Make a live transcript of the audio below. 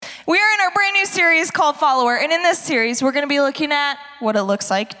series called Follower, and in this series, we're going to be looking at what it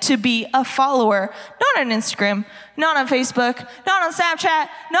looks like to be a follower, not on Instagram, not on Facebook, not on Snapchat,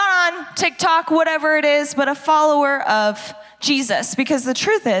 not on TikTok, whatever it is, but a follower of Jesus. Because the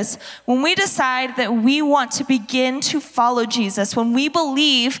truth is, when we decide that we want to begin to follow Jesus, when we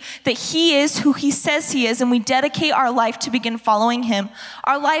believe that he is who he says he is, and we dedicate our life to begin following him,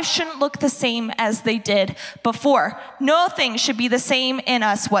 our life shouldn't look the same as they did before. Nothing should be the same in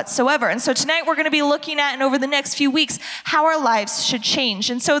us whatsoever. And so tonight we're going to be looking at, and over the next few weeks, how our lives should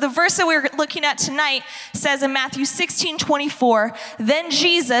change. And so the verse that we're looking at tonight says in Matthew 16:24, "Then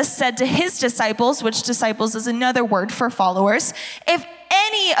Jesus said to his disciples," which disciples is another word for followers, "If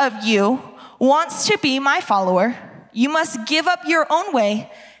any of you wants to be my follower, you must give up your own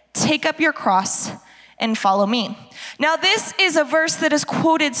way, take up your cross, and follow me." Now, this is a verse that is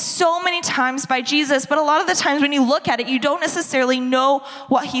quoted so many times by Jesus, but a lot of the times when you look at it, you don't necessarily know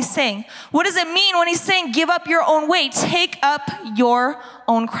what he's saying. What does it mean when he's saying, give up your own way, take up your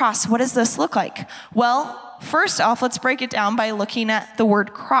own cross? What does this look like? Well, first off, let's break it down by looking at the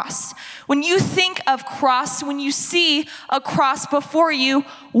word cross. When you think of cross, when you see a cross before you,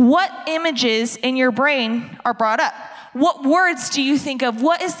 what images in your brain are brought up? What words do you think of?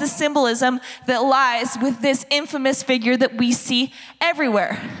 What is the symbolism that lies with this infamous figure that we see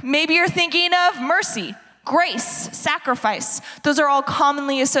everywhere? Maybe you're thinking of mercy, grace, sacrifice. Those are all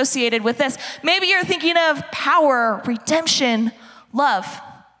commonly associated with this. Maybe you're thinking of power, redemption, love.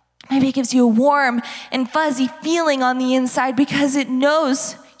 Maybe it gives you a warm and fuzzy feeling on the inside because it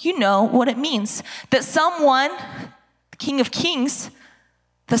knows, you know what it means. That someone, the King of Kings,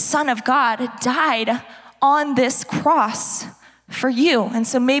 the Son of God, died on this cross for you. And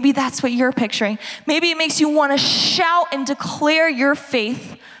so maybe that's what you're picturing. Maybe it makes you want to shout and declare your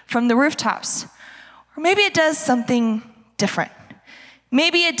faith from the rooftops. Or maybe it does something different.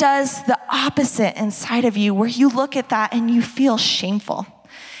 Maybe it does the opposite inside of you, where you look at that and you feel shameful.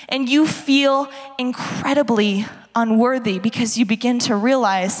 And you feel incredibly unworthy because you begin to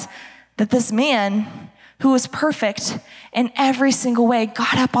realize that this man who was perfect in every single way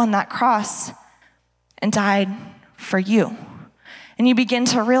got up on that cross and died for you. And you begin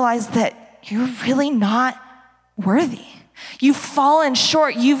to realize that you're really not worthy. You've fallen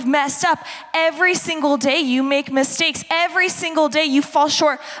short. You've messed up. Every single day you make mistakes. Every single day you fall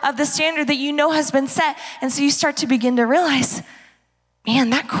short of the standard that you know has been set. And so you start to begin to realize,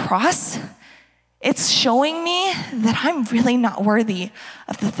 man, that cross, it's showing me that I'm really not worthy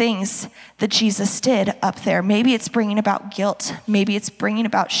of the things that Jesus did up there. Maybe it's bringing about guilt. Maybe it's bringing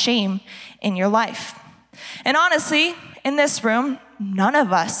about shame in your life. And honestly, in this room, none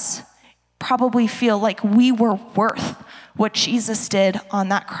of us probably feel like we were worth what Jesus did on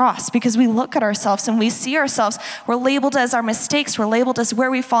that cross, because we look at ourselves and we see ourselves, we're labeled as our mistakes, we're labeled as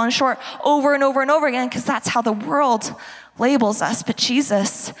where we've fallen short over and over and over again, because that's how the world labels us. But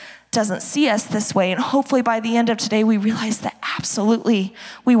Jesus doesn't see us this way. And hopefully by the end of today, we realize that absolutely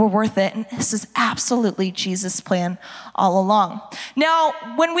we were worth it. And this is absolutely Jesus' plan all along. Now,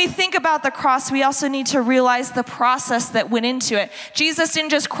 when we think about the cross, we also need to realize the process that went into it. Jesus didn't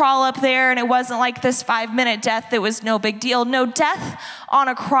just crawl up there and it wasn't like this 5-minute death that was no big deal. No, death on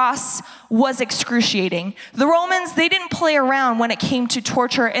a cross was excruciating. The Romans, they didn't play around when it came to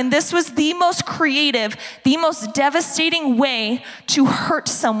torture. And this was the most creative, the most devastating way to hurt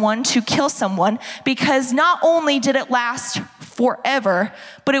someone, to kill someone, because not only did it last forever,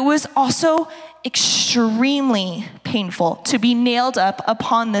 but it was also extremely painful to be nailed up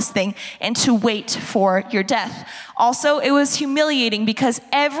upon this thing and to wait for your death. Also, it was humiliating because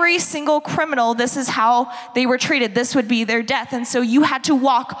every single criminal, this is how they were treated. This would be their death. And so you had to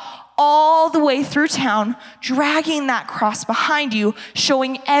walk all the way through town, dragging that cross behind you,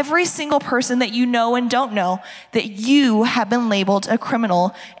 showing every single person that you know and don't know that you have been labeled a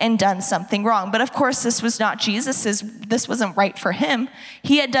criminal and done something wrong. But of course, this was not Jesus's. This wasn't right for him.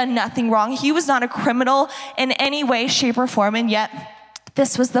 He had done nothing wrong. He was not a criminal in any way, shape, or form, and yet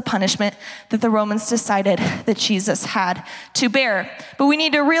this was the punishment that the Romans decided that Jesus had to bear. But we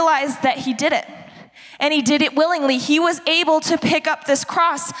need to realize that he did it. And he did it willingly. He was able to pick up this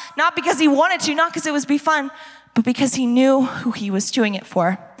cross, not because he wanted to, not because it would be fun, but because he knew who he was doing it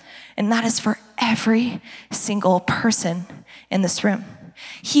for. And that is for every single person in this room.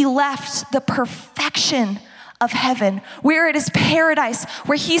 He left the perfection of heaven, where it is paradise,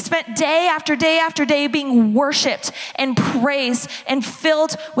 where he spent day after day after day being worshiped and praised and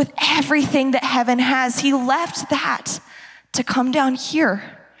filled with everything that heaven has. He left that to come down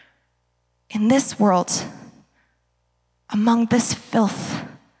here in this world, among this filth.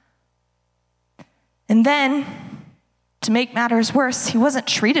 And then, to make matters worse, he wasn't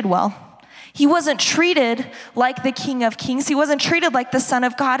treated well. He wasn't treated like the King of Kings. He wasn't treated like the Son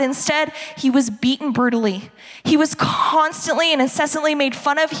of God. Instead, he was beaten brutally. He was constantly and incessantly made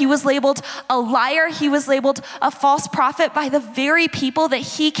fun of. He was labeled a liar. He was labeled a false prophet by the very people that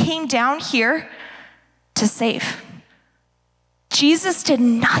he came down here to save. Jesus did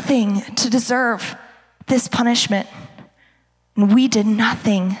nothing to deserve this punishment, and we did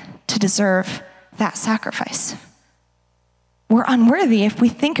nothing to deserve that sacrifice. We're unworthy if we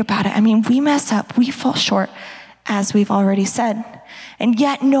think about it. I mean, we mess up, we fall short, as we've already said. And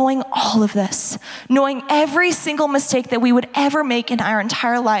yet, knowing all of this, knowing every single mistake that we would ever make in our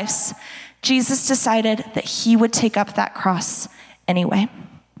entire lives, Jesus decided that he would take up that cross anyway.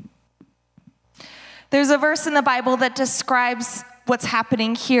 There's a verse in the Bible that describes what's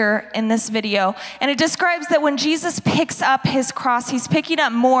happening here in this video. And it describes that when Jesus picks up his cross, he's picking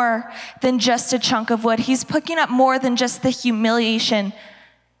up more than just a chunk of wood. He's picking up more than just the humiliation.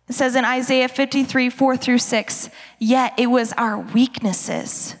 It says in Isaiah 53, 4-6, yet it was our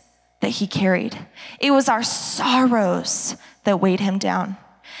weaknesses that he carried. It was our sorrows that weighed him down.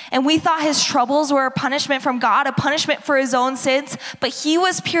 And we thought his troubles were a punishment from God, a punishment for his own sins, but he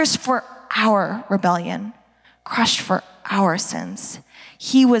was pierced for our rebellion, crushed for our sins.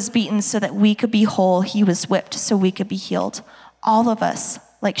 He was beaten so that we could be whole. He was whipped so we could be healed. All of us,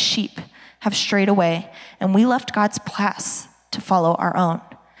 like sheep, have strayed away, and we left God's paths to follow our own.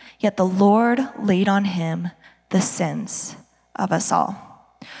 Yet the Lord laid on him the sins of us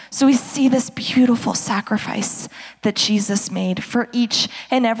all. So we see this beautiful sacrifice that Jesus made for each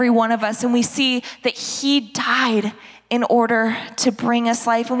and every one of us, and we see that he died in order to bring us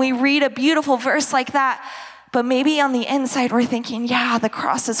life. And we read a beautiful verse like that, but maybe on the inside we're thinking, yeah, the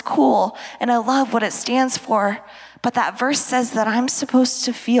cross is cool, and I love what it stands for, but that verse says that I'm supposed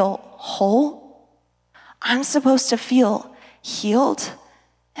to feel whole. I'm supposed to feel healed,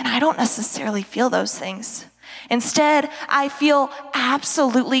 and I don't necessarily feel those things. Instead, I feel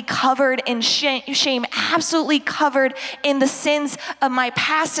absolutely covered in shame, absolutely covered in the sins of my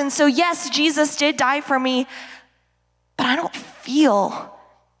past. And so yes, Jesus did die for me, but I don't feel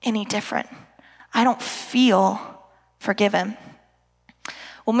any different. I don't feel forgiven.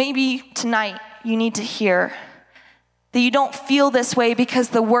 Well, maybe tonight you need to hear that you don't feel this way because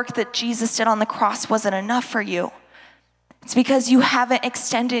the work that Jesus did on the cross wasn't enough for you. It's because you haven't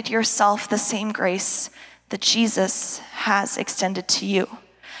extended yourself the same grace that Jesus has extended to you.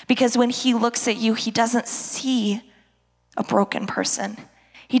 Because when he looks at you, he doesn't see a broken person.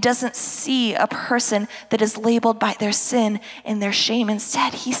 He doesn't see a person that is labeled by their sin and their shame.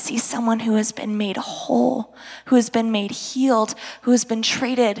 Instead, he sees someone who has been made whole, who has been made healed, who has been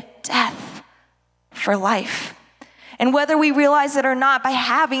traded death for life. And whether we realize it or not, by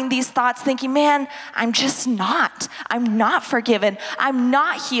having these thoughts, thinking, man, I'm not forgiven, I'm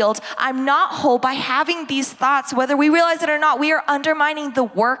not healed, I'm not whole, by having these thoughts, whether we realize it or not, we are undermining the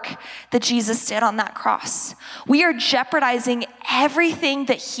work that Jesus did on that cross. We are jeopardizing everything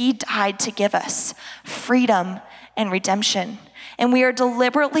that he died to give us, freedom and redemption. And we are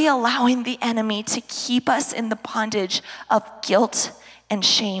deliberately allowing the enemy to keep us in the bondage of guilt and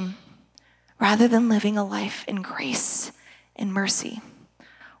shame, rather than living a life in grace and mercy.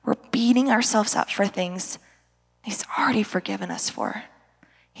 We're beating ourselves up for things he's already forgiven us for.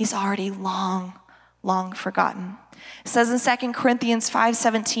 He's already long forgotten. It says in 2 Corinthians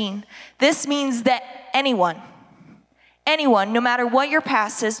 5:17, this means that anyone, no matter what your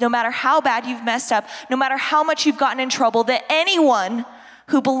past is, no matter how bad you've messed up, no matter how much you've gotten in trouble, that anyone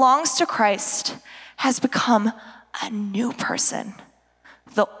who belongs to Christ has become a new person.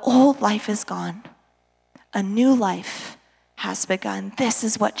 The old life is gone. A new life has begun. This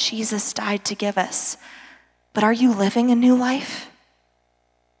is what Jesus died to give us. But are you living a new life?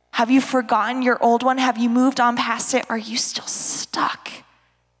 Have you forgotten your old one? Have you moved on past it? Are you still stuck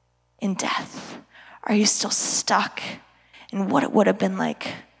in death? Are you still stuck in what it would have been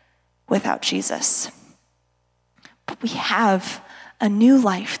like without Jesus? But we have a new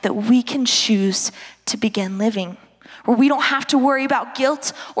life that we can choose to begin living, where we don't have to worry about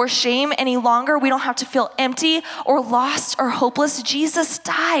guilt or shame any longer. We don't have to feel empty or lost or hopeless. Jesus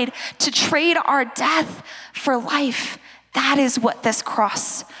died to trade our death for life. That is what this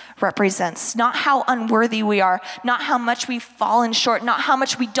cross represents. Not how unworthy we are, not how much we've fallen short, not how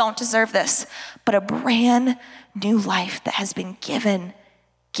much we don't deserve this, but a brand new life that has been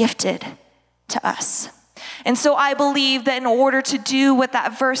gifted to us. And so I believe that in order to do what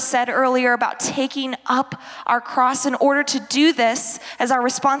that verse said earlier about taking up our cross, in order to do this as our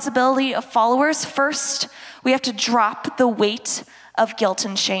responsibility of followers, first, we have to drop the weight of guilt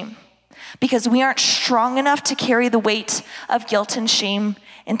and shame, because we aren't strong enough to carry the weight of guilt and shame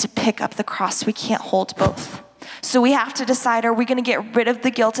and to pick up the cross. We can't hold both. So we have to decide, are we going to get rid of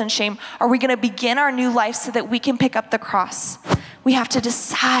the guilt and shame? Are we going to begin our new life so that we can pick up the cross? We have to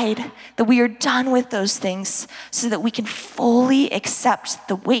decide that we are done with those things so that we can fully accept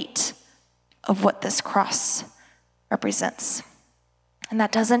the weight of what this cross represents. And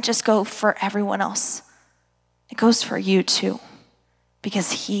that doesn't just go for everyone else. It goes for you too,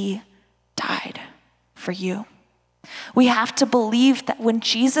 because he died for you. We have to believe that when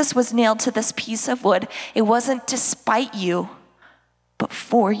Jesus was nailed to this piece of wood, it wasn't despite you, but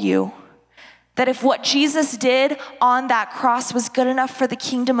for you. That if what Jesus did on that cross was good enough for the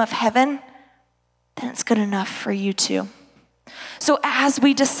kingdom of heaven, then it's good enough for you too. So as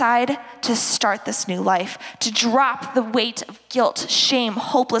we decide to start this new life, to drop the weight of guilt, shame,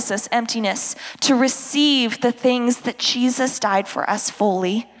 hopelessness, emptiness, to receive the things that Jesus died for us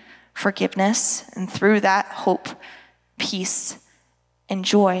fully, forgiveness, and through that hope, peace, and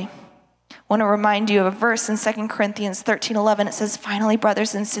joy. I want to remind you of a verse in 2 Corinthians 13:11. It says, finally,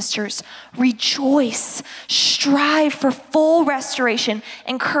 brothers and sisters, rejoice, strive for full restoration,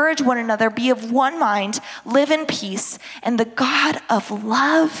 encourage one another, be of one mind, live in peace, and the God of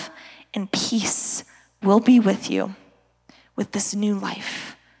love and peace will be with you with this new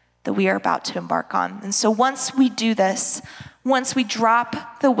life that we are about to embark on. And so once we do this, once we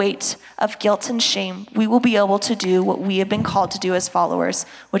drop the weight of guilt and shame, we will be able to do what we have been called to do as followers,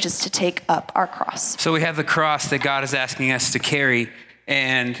 which is to take up our cross. So we have the cross that God is asking us to carry,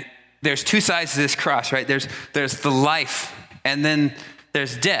 and there's two sides to this cross, right? There's the life, and then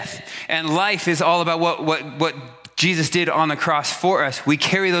there's death. And life is all about what Jesus did on the cross for us. We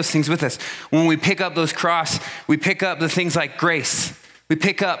carry those things with us. When we pick up those cross, we pick up the things like grace. We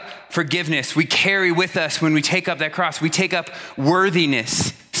pick up forgiveness. We carry with us when we take up that cross. We take up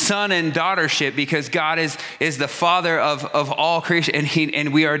worthiness, son and daughtership, because God is the father of all creation,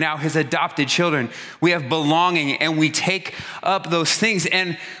 and we are now his adopted children. We have belonging, and we take up those things.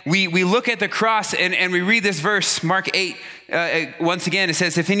 And we look at the cross, and we read this verse, Mark 8. Once again, it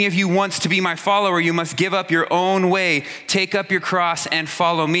says, if any of you wants to be my follower, you must give up your own way, take up your cross, and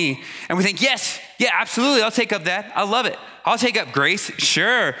follow me. And we think, yes, yeah, absolutely, I'll take up that. I love it. I'll take up grace,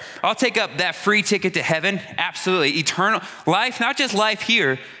 sure. I'll take up that free ticket to heaven, absolutely. Eternal life, not just life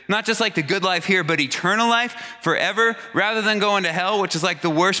here, not just like the good life here, but eternal life forever, rather than going to hell, which is like the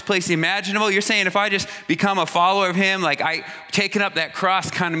worst place imaginable. You're saying if I just become a follower of him, like taking up that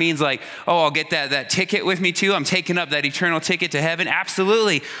cross kind of means like, oh, I'll get that ticket with me too. I'm taking up that eternal ticket to heaven.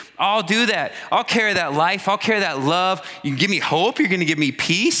 Absolutely. I'll do that. I'll carry that life. I'll carry that love. You can give me hope. You're going to give me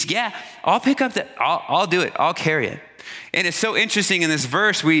peace. Yeah, I'll pick up that. I'll do it. I'll carry it. And it's so interesting in this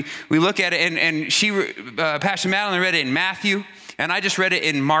verse, we look at it, and Pastor Madeline read it in Matthew, and I just read it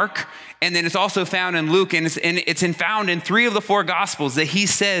in Mark, and then it's also found in Luke, and it's found in 3 of the 4 Gospels that he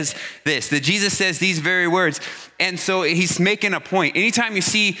says this, that Jesus says these very words. And so he's making a point. Anytime you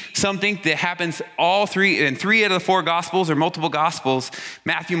see something that happens in 3 out of the 4 Gospels or multiple Gospels,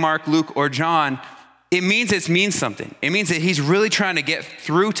 Matthew, Mark, Luke, or John, it means something. It means that he's really trying to get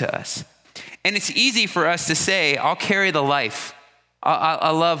through to us. And it's easy for us to say, I'll carry the life. I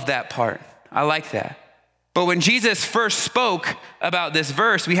love that part. I like that. But when Jesus first spoke about this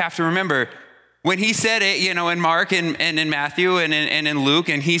verse, we have to remember when he said it, in Mark and in Matthew and in Luke,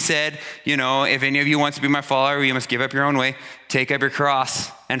 and he said, if any of you wants to be my follower, you must give up your own way, take up your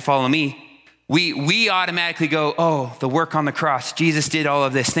cross and follow me. We automatically go, oh, the work on the cross. Jesus did all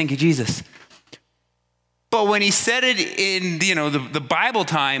of this. Thank you, Jesus. But when he said it in, the Bible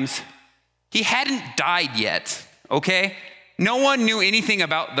times, he hadn't died yet, okay? No one knew anything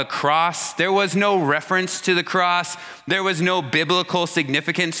about the cross. There was no reference to the cross. There was no biblical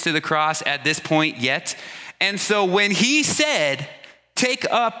significance to the cross at this point yet. And so when he said, take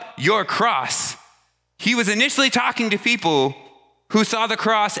up your cross, he was initially talking to people who saw the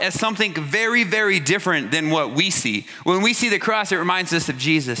cross as something very, very different than what we see. When we see the cross, it reminds us of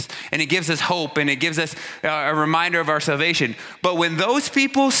Jesus, and it gives us hope, and it gives us a reminder of our salvation. But when those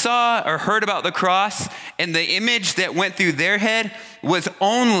people saw or heard about the cross, and the image that went through their head was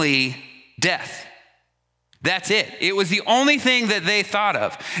only death. That's it. It was the only thing that they thought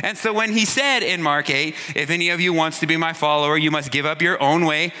of. And so when he said in Mark 8, if any of you wants to be my follower, you must give up your own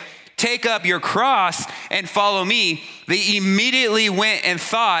way, take up your cross and follow me, they immediately went and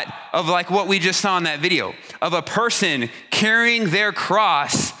thought of like what we just saw in that video, of a person carrying their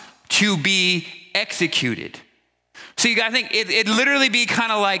cross to be executed. So you gotta think, it'd literally be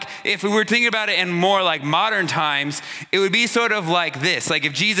kind of like, if we were thinking about it in more like modern times, it would be sort of like this. Like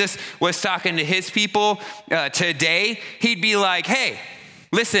if Jesus was talking to his people today, he'd be like, hey,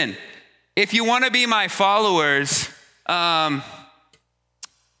 listen, if you wanna be my followers,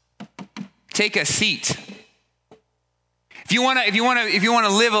 take a seat. If you want to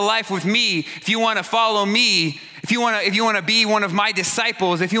live a life with me, if you want to follow me, if you want to be one of my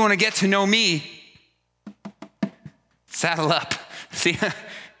disciples, if you want to get to know me, saddle up. See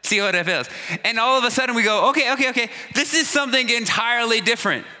what it feels. And all of a sudden we go, okay. This is something entirely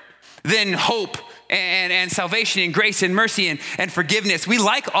different than hope and salvation and grace and mercy and forgiveness. We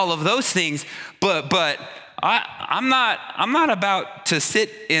like all of those things, but I'm not about to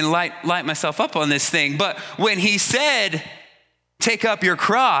sit and light myself up on this thing. But when he said, take up your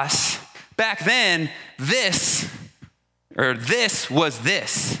cross, back then, this was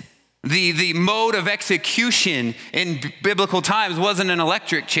this. The mode of execution in biblical times wasn't an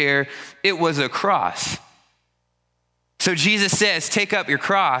electric chair, it was a cross. So Jesus says, take up your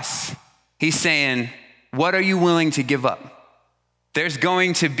cross. He's saying, what are you willing to give up? There's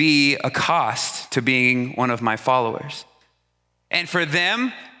going to be a cost to being one of my followers. And for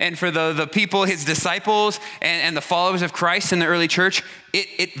them, and for the people, his disciples, and the followers of Christ in the early church,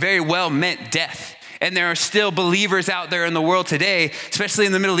 it very well meant death. And there are still believers out there in the world today, especially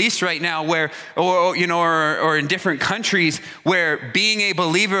in the Middle East right now, or in different countries, where being a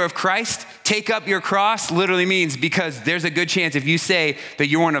believer of Christ, take up your cross, literally means, because there's a good chance if you say that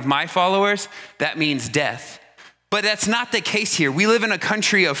you're one of my followers, that means death. But that's not the case here. We live in a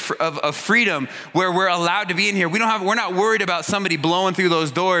country of freedom where we're allowed to be in here. We're not worried about somebody blowing through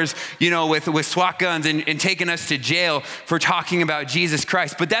those doors, with SWAT guns and taking us to jail for talking about Jesus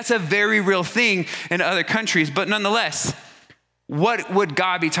Christ. But that's a very real thing in other countries. But nonetheless, what would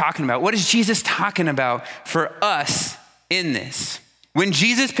God be talking about? What is Jesus talking about for us in this? When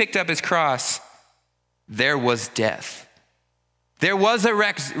Jesus picked up his cross, there was death. There was a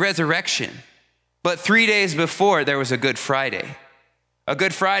resurrection. But 3 days before, there was a Good Friday. A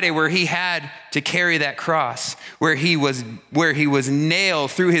Good Friday where he had to carry that cross, where he was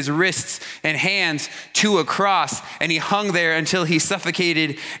nailed through his wrists and hands to a cross, and he hung there until he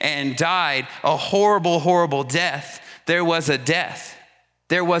suffocated and died a horrible, horrible death. There was a death.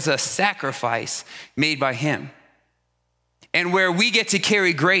 There was a sacrifice made by him. And where we get to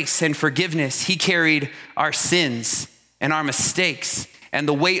carry grace and forgiveness, he carried our sins and our mistakes and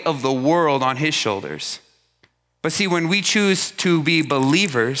the weight of the world on his shoulders. But see, when we choose to be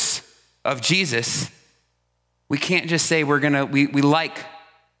believers of Jesus, we can't just say we like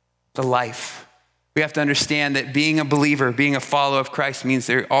the life. We have to understand that being a believer, being a follower of Christ, means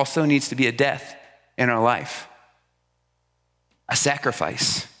there also needs to be a death in our life, a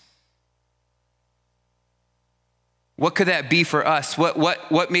sacrifice. What could that be for us?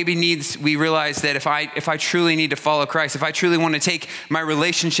 What maybe needs we realize that if I truly need to follow Christ, if I truly want to take my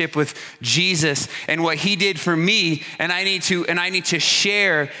relationship with Jesus and what he did for me, and I need to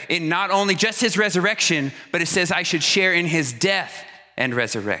share in not only just his resurrection, but it says I should share in his death and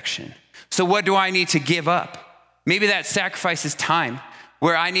resurrection. So what do I need to give up? Maybe that sacrifice is time,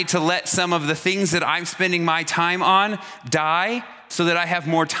 where I need to let some of the things that I'm spending my time on die so that I have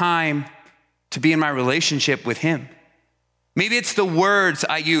more time to be in my relationship with him. Maybe it's the words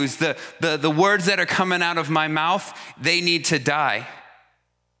I use, the words that are coming out of my mouth, they need to die.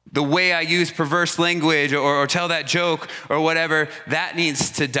 The way I use perverse language or tell that joke or whatever, that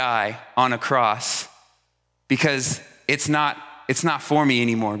needs to die on a cross, because it's not for me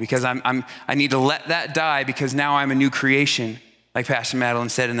anymore, because I need to let that die, because now I'm a new creation, like Pastor Madeline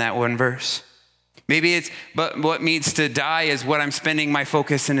said in that one verse. But what needs to die is what I'm spending my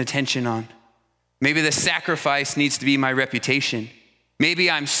focus and attention on. Maybe the sacrifice needs to be my reputation.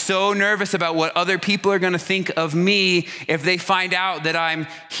 Maybe I'm so nervous about what other people are going to think of me if they find out that I'm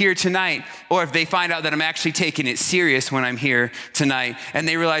here tonight, or if they find out that I'm actually taking it serious when I'm here tonight, and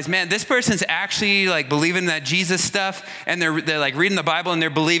they realize, man, this person's actually like believing that Jesus stuff, and they're like reading the Bible and they're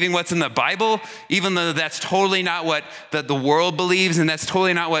believing what's in the Bible, even though that's totally not what the world believes, and that's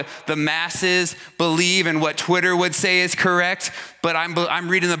totally not what the masses believe and what Twitter would say is correct. But I'm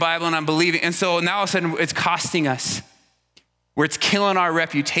reading the Bible and I'm believing, and so now all of a sudden it's costing us, where it's killing our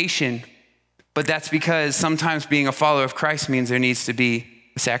reputation. But that's because sometimes being a follower of Christ means there needs to be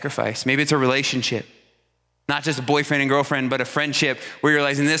a sacrifice. Maybe it's a relationship, not just a boyfriend and girlfriend, but a friendship where you're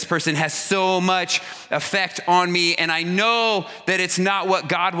realizing this person has so much effect on me, and I know that it's not what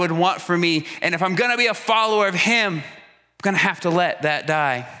God would want for me. And if I'm gonna be a follower of him, I'm gonna have to let that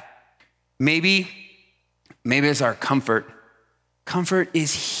die. Maybe it's our comfort. Comfort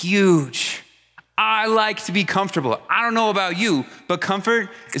is huge. I like to be comfortable. I don't know about you, but comfort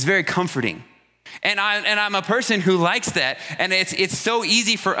is very comforting. And I'm a person who likes that. And it's so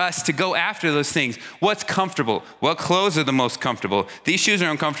easy for us to go after those things. What's comfortable? What clothes are the most comfortable? These shoes are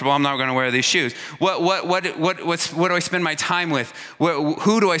uncomfortable. I'm not going to wear these shoes. What do I spend my time with?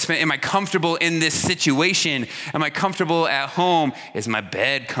 Who do I spend? Am I comfortable in this situation? Am I comfortable at home? Is my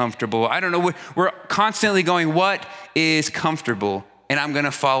bed comfortable? I don't know. We're constantly going, what is comfortable? And I'm going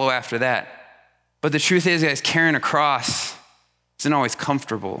to follow after that. But the truth is, guys, carrying a cross isn't always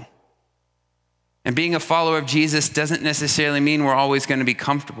comfortable. And being a follower of Jesus doesn't necessarily mean we're always going to be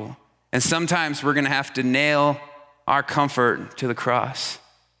comfortable. And sometimes we're going to have to nail our comfort to the cross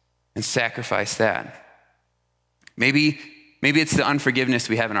and sacrifice that. Maybe it's the unforgiveness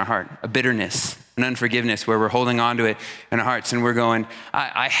we have in our heart, a bitterness, an unforgiveness where we're holding on to it in our hearts and we're going,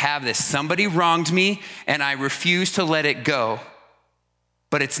 I have this. Somebody wronged me and I refuse to let it go.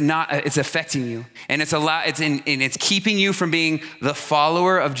 But it's affecting you. And it's keeping you from being the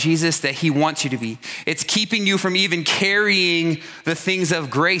follower of Jesus that he wants you to be. It's keeping you from even carrying the things of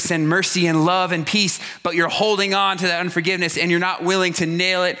grace and mercy and love and peace, but you're holding on to that unforgiveness and you're not willing to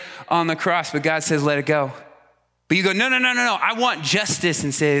nail it on the cross, but God says, let it go. But you go, no, I want justice.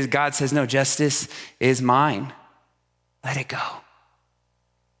 And God says, no, justice is mine. Let it go.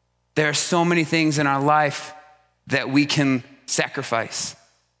 There are so many things in our life that we can sacrifice.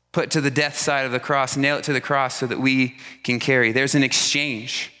 Put to the death side of the cross, nail it to the cross so that we can carry. There's an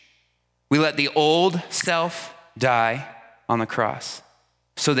exchange. We let the old self die on the cross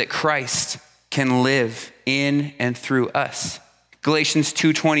so that Christ can live in and through us. Galatians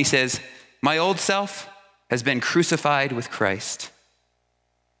 2:20 says, my old self has been crucified with Christ.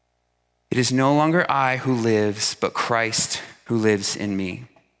 It is no longer I who lives, but Christ who lives in me.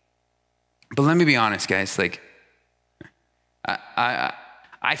 But let me be honest, guys,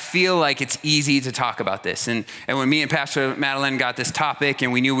 I feel like it's easy to talk about this. And when me and Pastor Madeline got this topic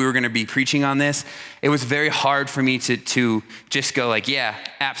and we knew we were going to be preaching on this, it was very hard for me to just go like, yeah,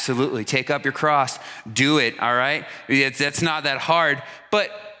 absolutely. Take up your cross. Do it, all right? That's not that hard. But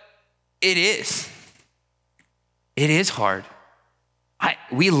it is. It is hard.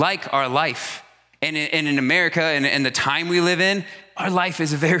 We like our life. And in America and the time we live in, our life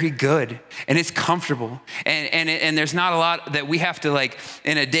is very good and it's comfortable. And there's not a lot that we have to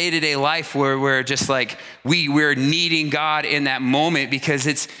in a day-to-day life where we're just we're needing God in that moment, because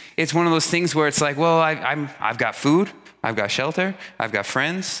it's one of those things where it's I've got food, I've got shelter, I've got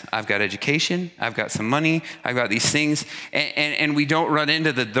friends, I've got education, I've got some money, I've got these things. And we don't run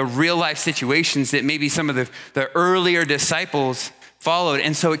into the real life situations that maybe some of the earlier disciples followed.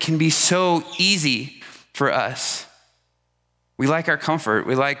 And so it can be so easy for us. We like our comfort.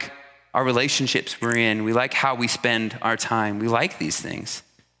 We like our relationships we're in. We like how we spend our time. We like these things.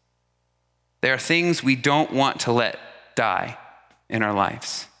 There are things we don't want to let die in our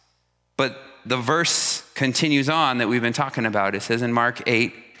lives. But the verse continues on that we've been talking about. It says in Mark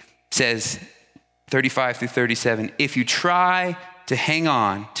 8, says 35 through 37, if you try to hang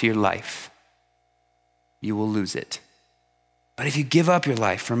on to your life, you will lose it. But if you give up your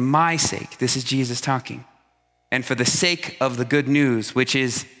life for my sake, this is Jesus talking, and for the sake of the good news, which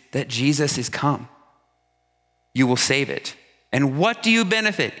is that Jesus is come, you will save it. And what do you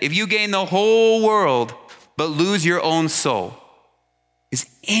benefit if you gain the whole world but lose your own soul? Is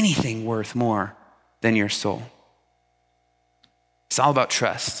anything worth more than your soul? It's all about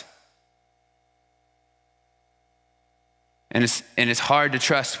trust. And it's hard to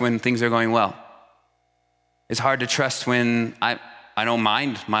trust when things are going well. It's hard to trust when I don't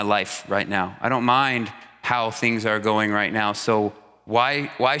mind my life right now. I don't mind how things are going right now. So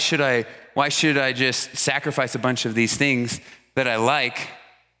why should I just sacrifice a bunch of these things that I like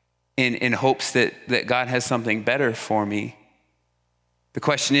in hopes that God has something better for me? The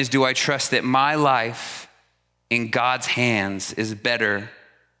question is, do I trust that my life in God's hands is better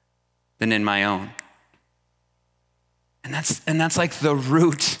than in my own? And that's like the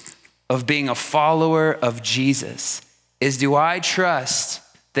root of being a follower of Jesus, is do I trust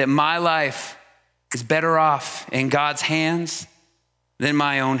that my life is better off in God's hands than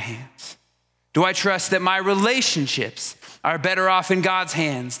my own hands? Do I trust that my relationships are better off in God's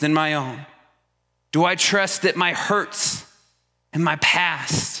hands than my own? Do I trust that my hurts and my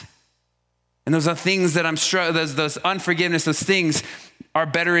past and those are things that I'm struggling, those unforgiveness, those things are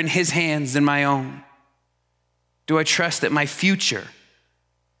better in his hands than my own? Do I trust that my future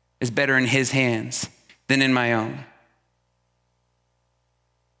is better in his hands than in my own?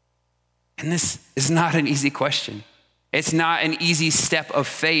 And this is not an easy question. It's not an easy step of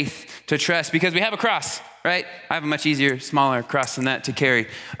faith to trust, because we have a cross, right? I have a much easier, smaller cross than that to carry.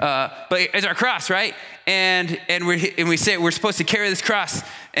 But it's our cross, right? And we say we're supposed to carry this cross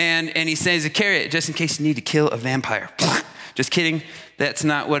and he says to carry it just in case you need to kill a vampire. Just kidding. That's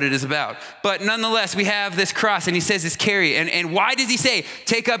not what it is about. But nonetheless, we have this cross, and he says it's carry. And why does he say,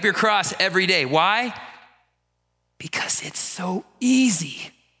 take up your cross every day? Why? Because it's so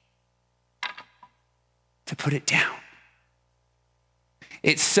easy to put it down.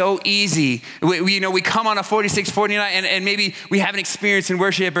 It's so easy. We come on a 46, 49, and maybe we have an experience in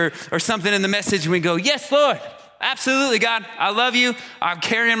worship or something in the message, and we go, yes, Lord, absolutely, God, I love you. I'm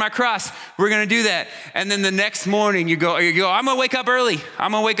carrying my cross. We're going to do that. And then the next morning you go, I'm going to wake up early.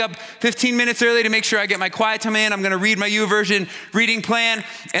 I'm going to wake up 15 minutes early to make sure I get my quiet time in. I'm going to read my YouVersion reading plan.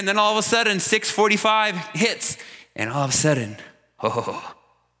 And then all of a sudden, 6:45 hits. And all of a sudden,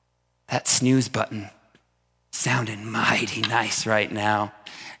 that snooze button sounding mighty nice right now.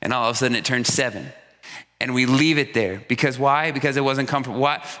 And all of a sudden it turns 7. And we leave it there. Because why? Because it wasn't comfortable.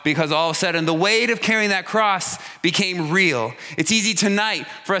 Why? Because all of a sudden the weight of carrying that cross became real. It's easy tonight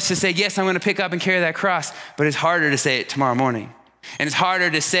for us to say, yes, I'm going to pick up and carry that cross. But it's harder to say it tomorrow morning. And it's harder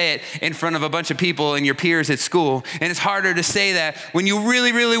to say it in front of a bunch of people and your peers at school. And it's harder to say that when you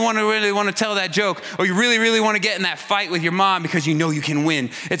really want to tell that joke, or you really want to get in that fight with your mom because you know you can win.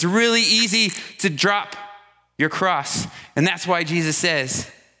 It's really easy to drop your cross. And that's why Jesus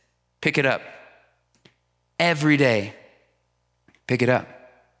says, pick it up. Every day, pick it up.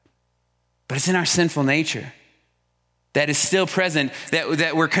 But it's in our sinful nature that is still present,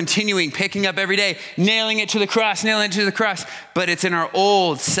 that we're continuing picking up every day, nailing it to the cross. But it's in our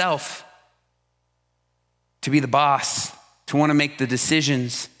old self to be the boss, to want to make the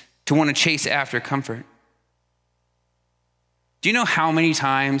decisions, to want to chase after comfort. Do you know how many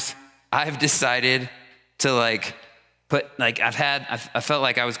times I've decided to I felt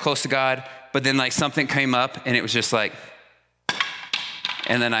like I was close to God, but then something came up and it was just and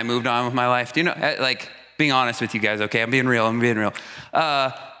then I moved on with my life. Do you know, being honest with you guys, okay? I'm being real.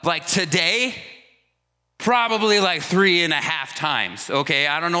 Today, probably 3.5 times, okay?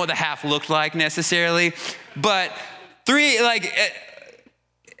 I don't know what the half looked like necessarily, but 3,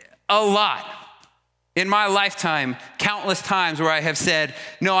 a lot. In my lifetime, countless times where I have said,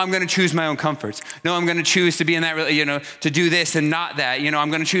 no, I'm going to choose my own comforts. No, I'm going to choose to be in that, to do this and not that. I'm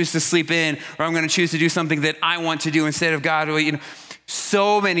going to choose to sleep in, or I'm going to choose to do something that I want to do instead of God.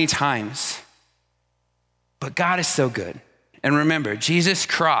 So many times. But God is so good. And remember, Jesus'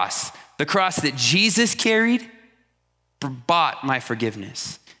 cross, the cross that Jesus carried, bought my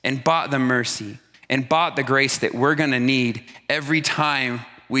forgiveness and bought the mercy and bought the grace that we're going to need every time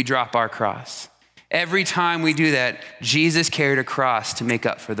we drop our cross. Every time we do that, Jesus carried a cross to make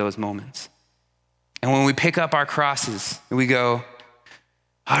up for those moments. And when we pick up our crosses, we go,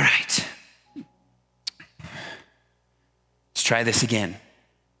 all right, let's try this again.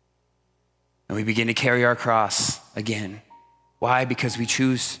 And we begin to carry our cross again. Why? Because we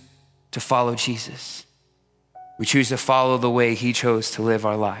choose to follow Jesus. We choose to follow the way he chose to live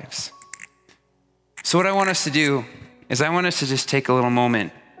our lives. So what I want us to do is I want us to just take a little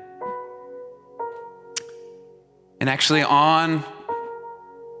moment. And actually on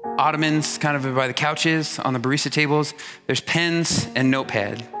ottomans, kind of by the couches, on the barista tables, there's pens and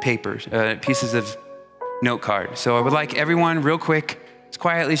notepad, papers, pieces of note card. So I would like everyone real quick, as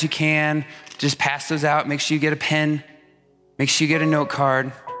quietly as you can, just pass those out. Make sure you get a pen, make sure you get a note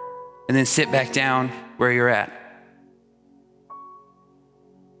card, and then sit back down where you're at.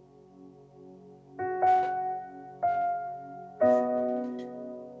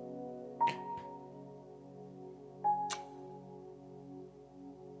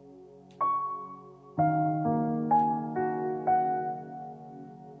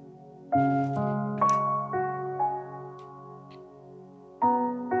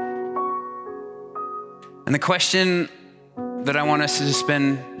 And the question that I want us to just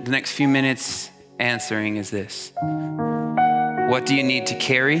spend the next few minutes answering is this. What do you need to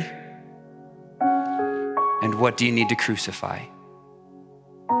carry? And what do you need to crucify?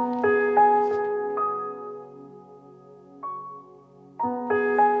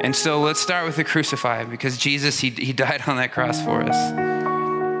 And so let's start with the crucify, because Jesus, he died on that cross for us.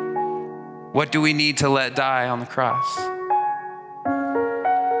 What do we need to let die on the cross?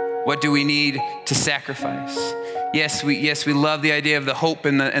 What do we need to sacrifice? Yes, we love the idea of the hope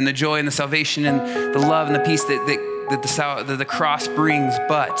and the joy and the salvation and the love and the peace that the cross brings.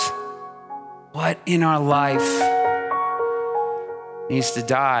 But what in our life needs to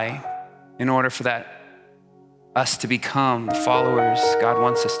die in order for us to become the followers God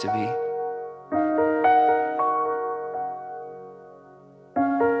wants us to be?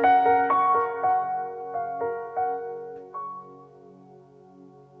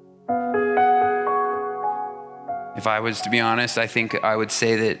 if I was to be honest, I think I would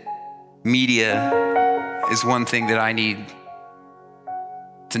say that media is one thing that I need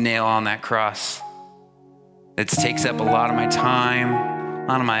to nail on that cross. It takes up a lot of my time, a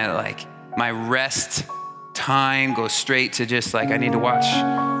lot of my rest time goes straight to just I need to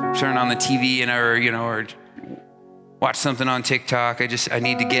turn on the TV or watch something on TikTok. I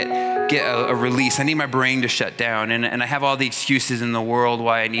need to get a release. I need my brain to shut down. And I have all the excuses in the world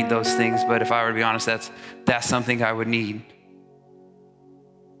why I need those things. But if I were to be honest, that's something I would need.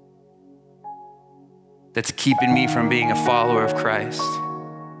 That's keeping me from being a follower of Christ.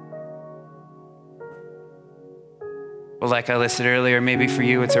 But like I listed earlier, maybe for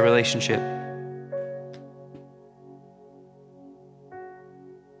you it's a relationship.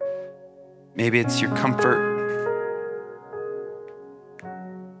 Maybe it's your comfort.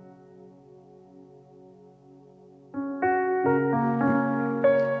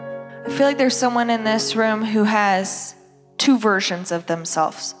 I feel like there's someone in this room who has two versions of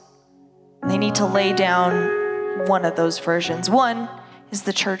themselves. They need to lay down one of those versions. One is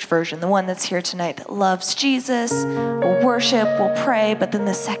the church version, the one that's here tonight that loves Jesus, will worship, will pray, but then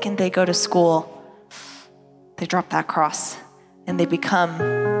the second they go to school, they drop that cross and they become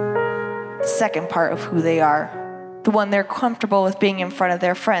the second part of who they are. The one they're comfortable with being in front of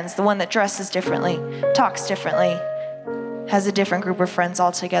their friends, the one that dresses differently, talks differently, has a different group of friends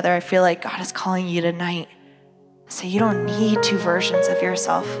altogether. I feel like God is calling you tonight. So you don't need two versions of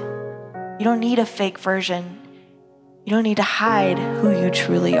yourself. You don't need a fake version. You don't need to hide who you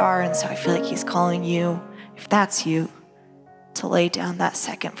truly are. And so I feel like he's calling you, if that's you, to lay down that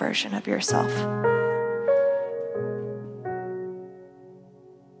second version of yourself.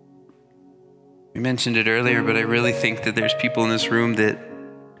 We mentioned it earlier, but I really think that there's people in this room that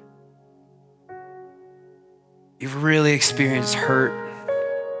you've really experienced hurt.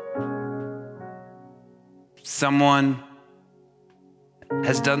 Someone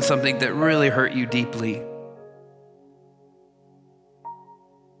has done something that really hurt you deeply.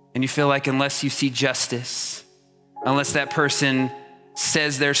 And you feel like unless you see justice, unless that person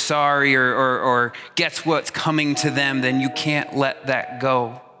says they're sorry or gets what's coming to them, then you can't let that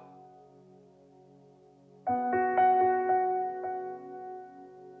go.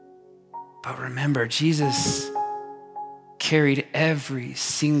 But remember, Jesus carried every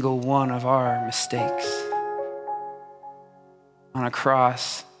single one of our mistakes on a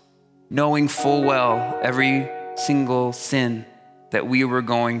cross, knowing full well every single sin that we were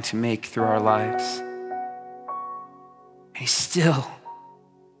going to make through our lives. And he still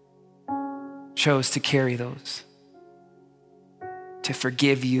chose to carry those, to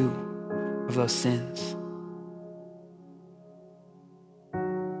forgive you of those sins.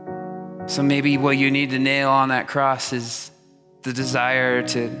 So maybe what you need to nail on that cross is the desire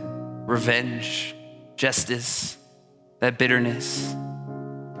to revenge, justice, that bitterness.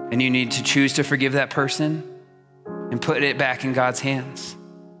 And you need to choose to forgive that person and put it back in God's hands.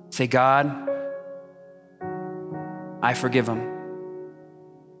 Say, God, I forgive him.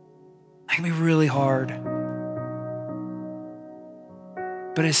 That can be really hard,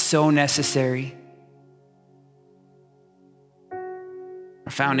 but it's so necessary.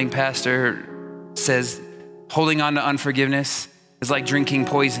 Our founding pastor says, holding on to unforgiveness is like drinking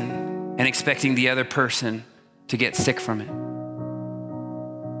poison and expecting the other person to get sick from it.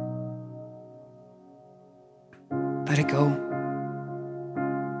 Let it go.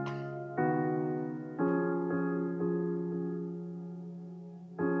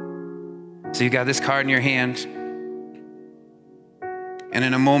 So you got this card in your hand. And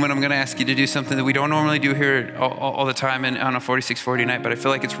in a moment, I'm going to ask you to do something that we don't normally do here all the time on a 4640 night, but I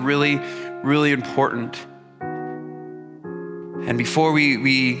feel like it's really, really important. And before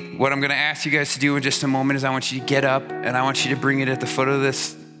what I'm going to ask you guys to do in just a moment is I want you to get up and I want you to bring it at the foot of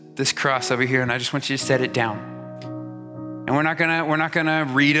this cross over here, and I just want you to set it down. And we're not gonna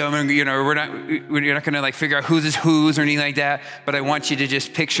read them, and you're not gonna figure out whose is whose or anything like that. But I want you to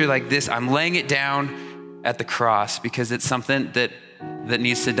just picture like this: I'm laying it down at the cross because it's something that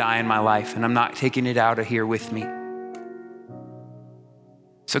needs to die in my life, and I'm not taking it out of here with me.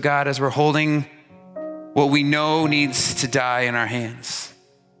 So God, as we're holding what we know needs to die in our hands,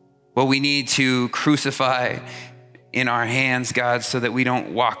 what we need to crucify in our hands, God, so that we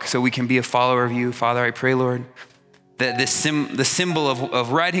don't walk, so we can be a follower of you, Father, I pray, Lord, that the symbol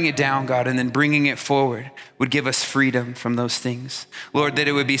of writing it down, God, and then bringing it forward would give us freedom from those things. Lord, that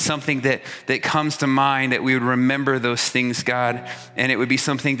it would be something that comes to mind, that we would remember those things, God, and it would be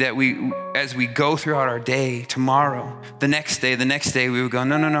something that as we go throughout our day, tomorrow, the next day, we would go,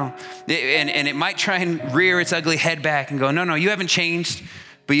 no. And it might try and rear its ugly head back and go, no, you haven't changed,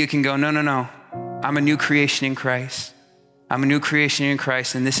 but you can go, no. I'm a new creation in Christ. I'm a new creation in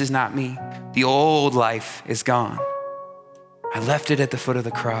Christ, and this is not me. The old life is gone. I left it at the foot of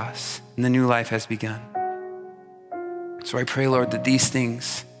the cross, and the new life has begun. So I pray, Lord, that these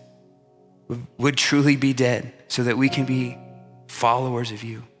things would truly be dead so that we can be followers of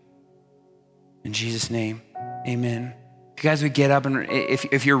you. In Jesus' name, amen. If you guys would get up, and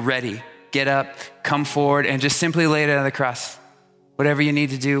if you're ready, get up, come forward, and just simply lay it on the cross. Whatever you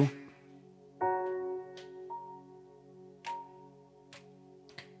need to do.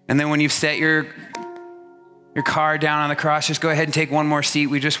 And then when you've set your car down on the cross, just go ahead and take one more seat.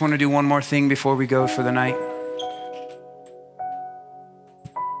 We just want to do one more thing before we go for the night.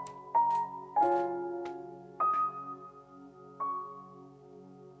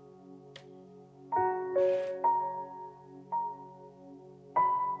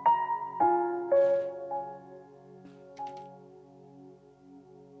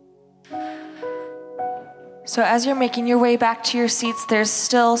 So as you're making your way back to your seats, there's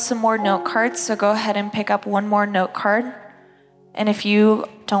still some more note cards. So go ahead and pick up one more note card. And if you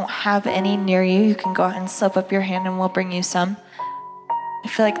don't have any near you, you can go ahead and slip up your hand and we'll bring you some. I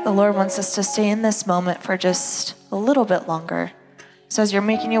feel like the Lord wants us to stay in this moment for just a little bit longer. So as you're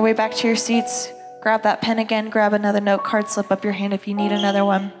making your way back to your seats, grab that pen again, grab another note card, slip up your hand if you need another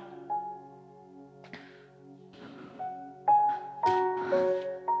one.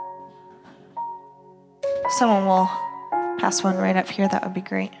 Someone will pass one right up here. That would be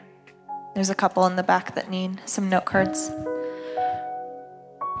great. There's a couple in the back that need some note cards.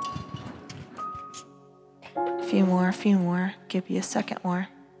 A few more. Give you a second more.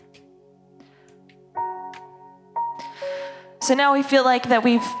 So now we feel like that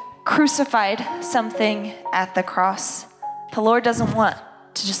we've crucified something at the cross. The Lord doesn't want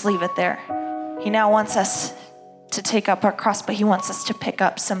to just leave it there. He now wants us to take up our cross, but he wants us to pick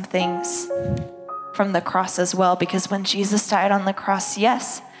up some things from the cross as well, because when Jesus died on the cross,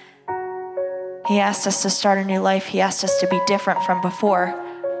 yes, he asked us to start a new life. He asked us to be different from before,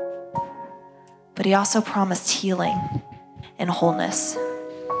 but he also promised healing and wholeness.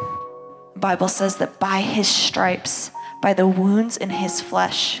 The Bible says that by his stripes, by the wounds in his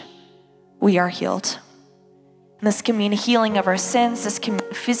flesh, we are healed. And this can mean healing of our sins. This can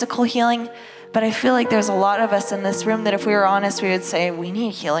mean physical healing, but I feel like there's a lot of us in this room that if we were honest, we would say we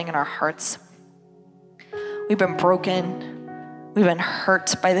need healing in our hearts. We've been broken. We've been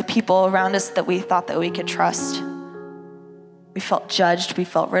hurt by the people around us that we thought that we could trust. We felt judged. We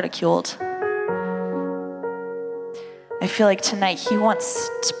felt ridiculed. I feel like tonight he wants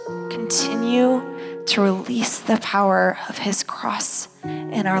to continue to release the power of his cross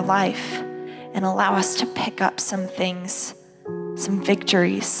in our life and allow us to pick up some things, some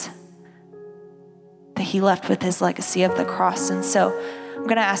victories that he left with his legacy of the cross. And so I'm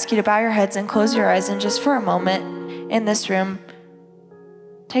going to ask you to bow your heads and close your eyes, and just for a moment in this room,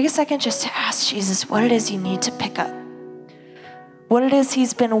 take a second just to ask Jesus what it is you need to pick up. What it is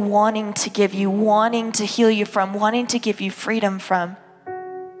he's been wanting to give you, wanting to heal you from, wanting to give you freedom from.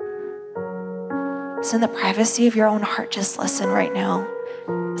 So in the privacy of your own heart, just listen right now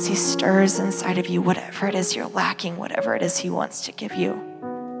as he stirs inside of you whatever it is you're lacking, whatever it is he wants to give you.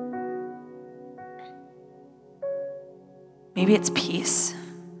 Maybe it's peace.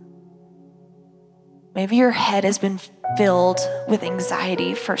 Maybe your head has been filled with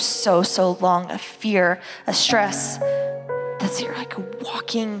anxiety for so long, a fear, a stress, that's you're like a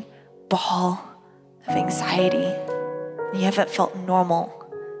walking ball of anxiety. And you haven't felt normal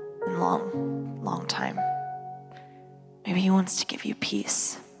in a long time. Maybe he wants to give you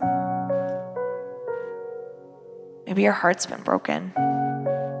peace. Maybe your heart's been broken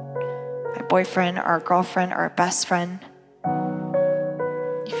by a boyfriend or a girlfriend or a best friend.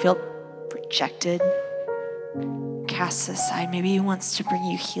 You feel rejected, cast aside. Maybe he wants to bring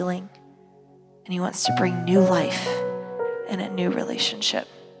you healing, and he wants to bring new life and a new relationship.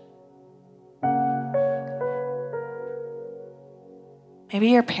 Maybe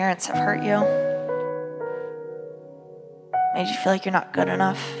your parents have hurt you, made you feel like you're not good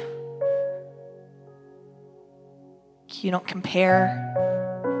enough. You don't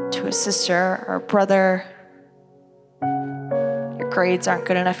compare to a sister or a brother. Grades aren't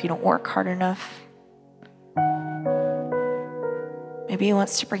good enough. You don't work hard enough. Maybe he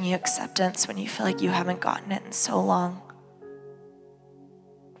wants to bring you acceptance when you feel like you haven't gotten it in so long.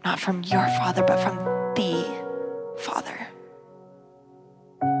 Not from your Father, but from the Father.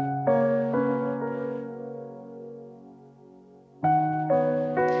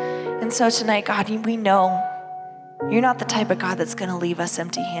 And so tonight, God, we know you're not the type of God that's going to leave us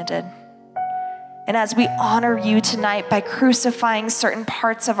empty-handed. And as we honor you tonight by crucifying certain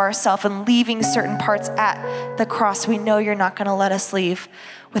parts of ourselves and leaving certain parts at the cross, we know you're not going to let us leave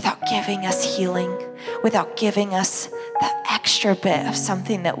without giving us healing, without giving us that extra bit of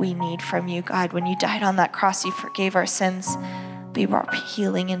something that we need from you, God. When you died on that cross, you forgave our sins. You brought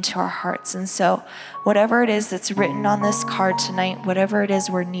healing into our hearts. And so whatever it is that's written on this card tonight, whatever it is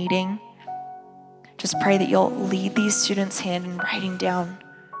we're needing, just pray that you'll lead these students' hand in writing down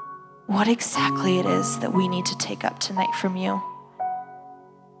what exactly it is that we need to take up tonight from you.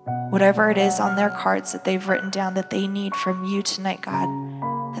 Whatever it is on their cards that they've written down that they need from you tonight, God,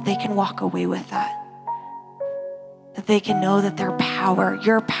 that they can walk away with that. That they can know that their power,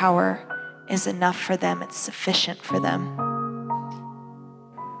 your power, is enough for them. It's sufficient for them.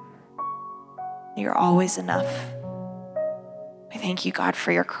 You're always enough. We thank you, God,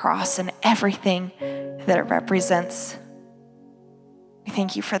 for your cross and everything that it represents. We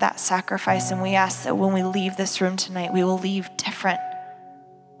thank you for that sacrifice, and we ask that when we leave this room tonight, we will leave different.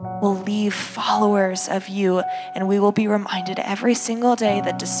 We'll leave followers of you, and we will be reminded every single day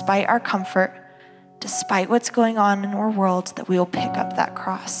that despite our comfort, despite what's going on in our world, that we will pick up that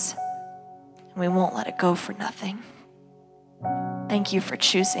cross, and we won't let it go for nothing. Thank you for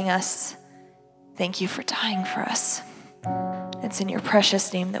choosing us. Thank you for dying for us. It's in your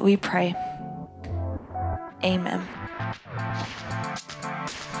precious name that we pray. Amen.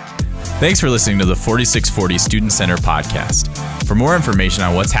 Thanks for listening to the 4640 Student Center podcast. For more information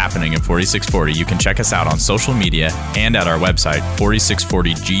on what's happening in 4640, you can check us out on social media and at our website,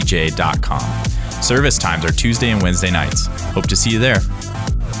 4640gj.com. Service times are Tuesday and Wednesday nights. Hope to see you there.